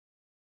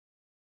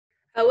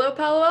Hello,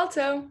 Palo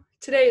Alto.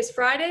 Today is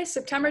Friday,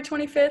 September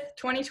 25th,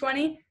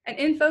 2020, and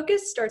InFocus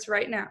starts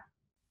right now.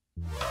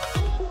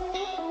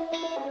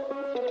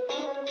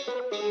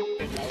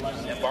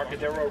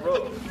 Embarcadero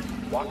Road.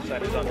 Walk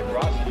sign is on the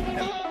crossing.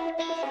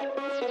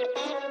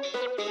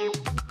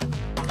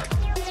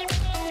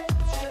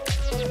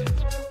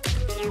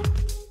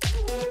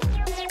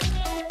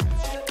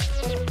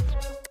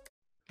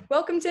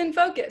 Welcome to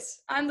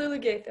InFocus. I'm Lulu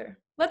Gaither.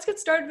 Let's get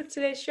started with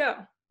today's show.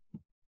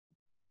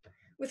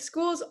 With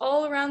schools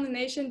all around the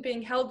nation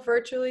being held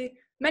virtually,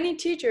 many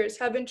teachers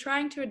have been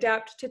trying to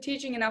adapt to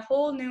teaching in a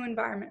whole new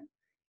environment.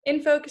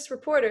 InFocus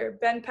reporter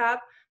Ben Papp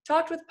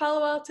talked with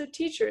Palo Alto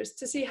teachers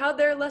to see how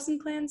their lesson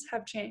plans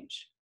have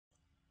changed.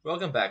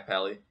 Welcome back,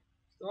 Pally.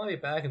 Still want to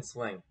be back in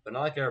swing, but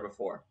not like ever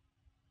before.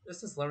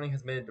 Distance learning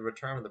has made the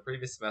return of the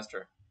previous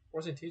semester,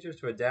 forcing teachers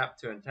to adapt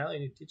to an entirely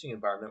new teaching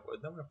environment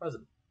with no one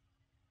present.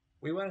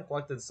 We went and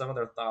collected some of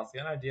their thoughts to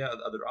get an idea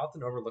of their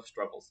often overlooked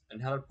struggles and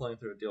how they're planning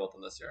to deal with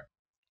them this year.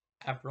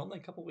 After only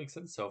a couple weeks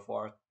in so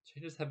far,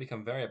 changes have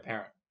become very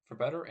apparent, for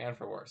better and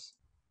for worse.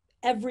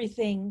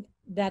 Everything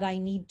that I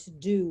need to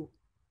do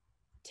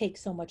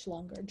takes so much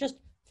longer. Just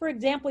for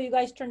example, you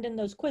guys turned in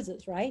those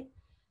quizzes, right?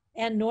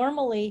 And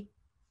normally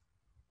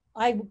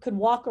I could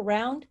walk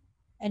around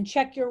and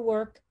check your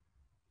work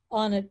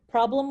on a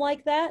problem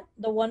like that,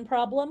 the one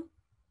problem,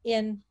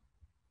 in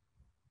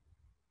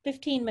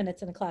 15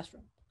 minutes in a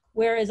classroom.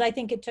 Whereas I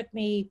think it took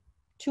me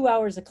 2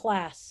 hours a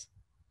class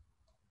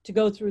to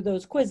go through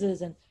those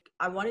quizzes. And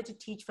I wanted to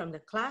teach from the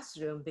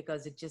classroom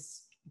because it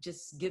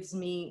just gives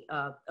me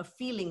a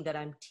feeling that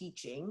I'm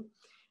teaching.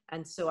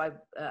 And so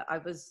I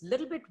was a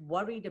little bit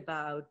worried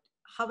about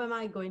how am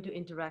I going to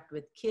interact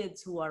with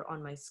kids who are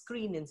on my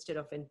screen instead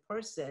of in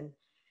person.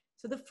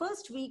 So the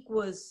first week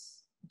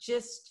was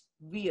just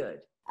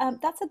weird.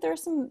 That said,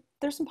 there's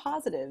some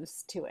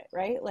positives to it,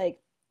 right? Like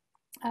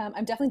I'm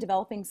definitely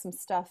developing some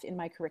stuff in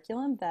my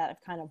curriculum that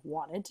I've kind of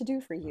wanted to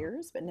do for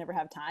years, but never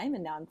have time,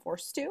 and now I'm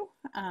forced to.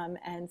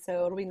 And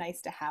so it'll be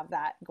nice to have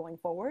that going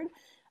forward.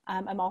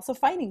 I'm also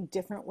finding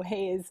different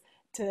ways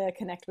to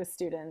connect with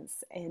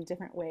students and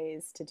different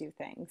ways to do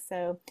things.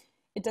 So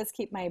it does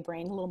keep my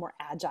brain a little more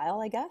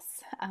agile, I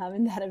guess,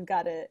 and that I've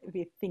got to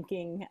be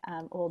thinking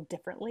a little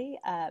differently.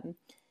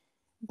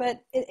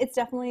 But it's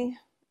definitely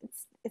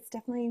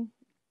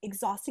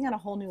exhausting on a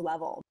whole new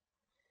level.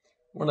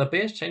 One of the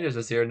biggest changes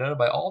this year noted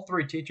by all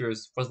three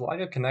teachers was the lack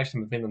of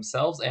connection between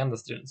themselves and the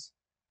students.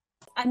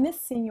 I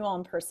miss seeing you all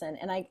in person,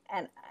 and I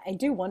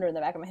do wonder in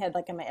the back of my head,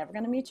 like, am I ever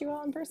going to meet you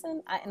all in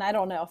person? And I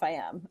don't know if I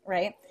am,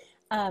 right?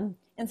 And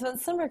so in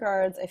some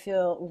regards, I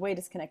feel way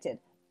disconnected.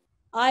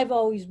 I've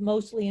always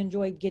mostly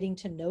enjoyed getting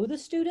to know the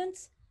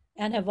students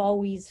and have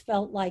always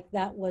felt like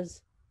that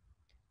was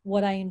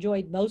what I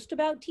enjoyed most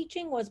about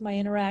teaching, was my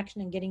interaction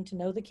and getting to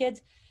know the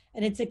kids.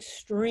 And it's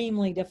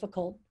extremely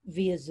difficult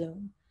via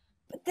Zoom.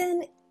 But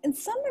then in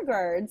some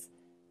regards,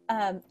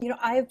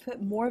 I have put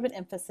more of an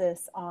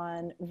emphasis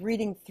on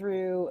reading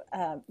through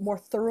more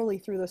thoroughly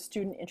through those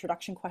student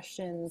introduction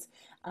questions.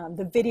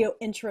 The video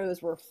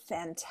intros were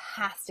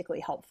fantastically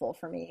helpful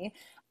for me.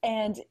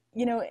 And,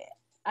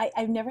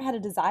 I've never had a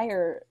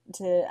desire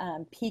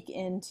to peek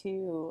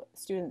into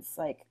students'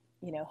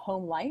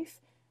 home life,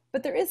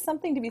 but there is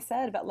something to be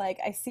said about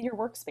I see your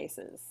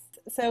workspaces.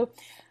 So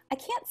I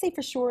can't say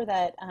for sure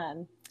that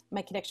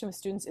my connection with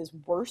students is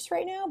worse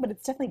right now, but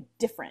it's definitely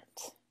different.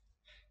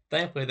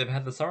 Thankfully, they've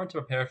had the summer to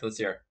prepare for this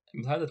year,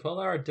 and besides the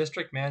 12-hour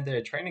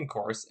district-mandated training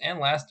course and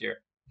last year,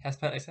 have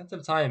spent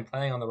extensive time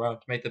planning on the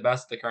road to make the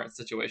best of the current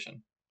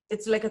situation.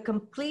 It's like a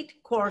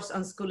complete course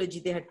on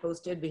Schoology they had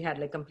posted. We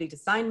had complete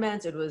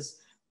assignments. It was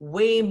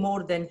way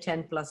more than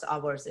 10 plus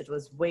hours. It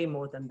was way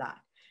more than that.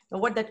 Now,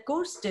 what that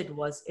course did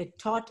was it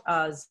taught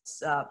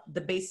us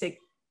the basic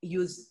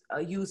use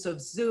of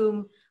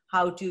Zoom,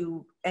 how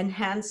to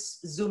enhance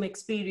Zoom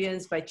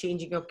experience by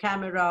changing your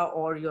camera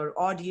or your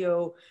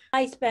audio.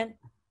 I spent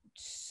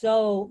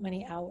so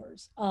many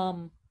hours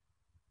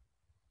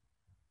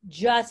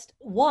just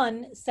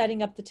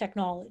setting up the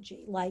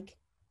technology. Like,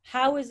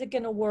 how is it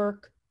going to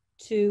work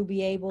to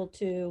be able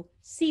to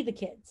see the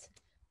kids?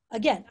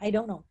 Again, I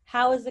don't know.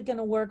 How is it going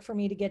to work for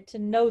me to get to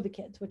know the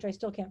kids, which I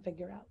still can't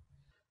figure out.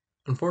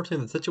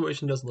 Unfortunately, the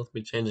situation doesn't look to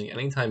be changing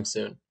anytime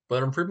soon,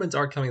 but improvements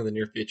are coming in the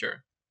near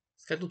future.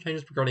 Schedule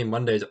changes regarding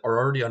Mondays are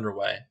already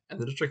underway, and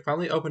the district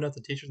finally opened up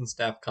to teachers and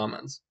staff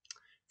comments.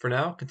 For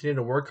now, continue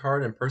to work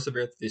hard and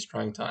persevere through these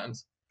trying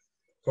times.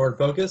 For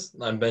InFocus,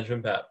 I'm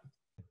Benjamin Papp.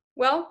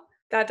 Well,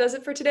 that does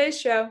it for today's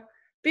show.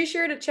 Be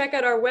sure to check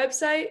out our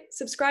website,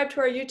 subscribe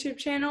to our YouTube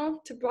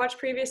channel to watch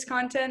previous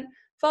content,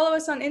 follow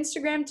us on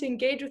Instagram to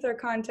engage with our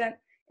content,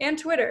 and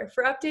Twitter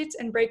for updates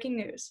and breaking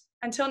news.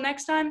 Until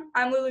next time,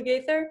 I'm Lulu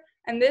Gaither,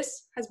 and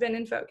this has been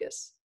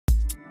InFocus.